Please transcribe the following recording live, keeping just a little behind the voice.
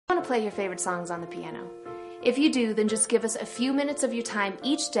Want to play your favorite songs on the piano? If you do, then just give us a few minutes of your time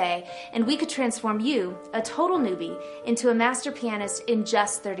each day and we could transform you, a total newbie, into a master pianist in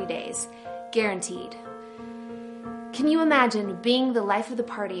just 30 days. Guaranteed. Can you imagine being the life of the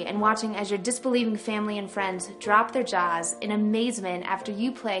party and watching as your disbelieving family and friends drop their jaws in amazement after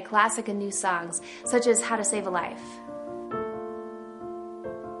you play classic and new songs such as How to Save a Life?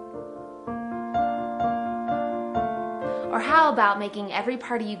 Or how about making every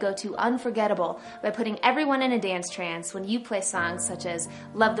party you go to unforgettable by putting everyone in a dance trance when you play songs such as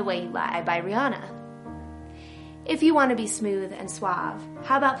Love the Way You Lie by Rihanna? If you want to be smooth and suave,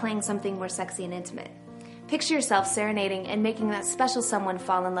 how about playing something more sexy and intimate? Picture yourself serenading and making that special someone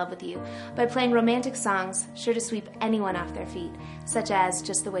fall in love with you by playing romantic songs sure to sweep anyone off their feet, such as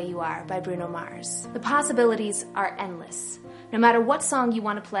Just the Way You Are by Bruno Mars. The possibilities are endless. No matter what song you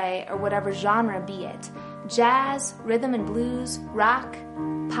want to play or whatever genre be it, jazz, rhythm and blues, rock,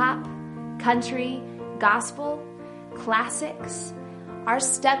 pop, country, gospel, classics. Our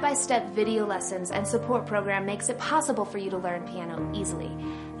step-by-step video lessons and support program makes it possible for you to learn piano easily,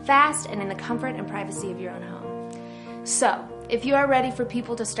 fast, and in the comfort and privacy of your own home. So, if you are ready for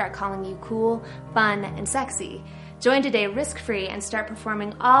people to start calling you cool, fun, and sexy, join today risk-free and start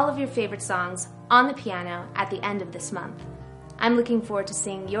performing all of your favorite songs on the piano at the end of this month. I'm looking forward to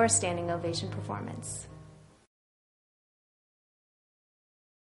seeing your standing ovation performance.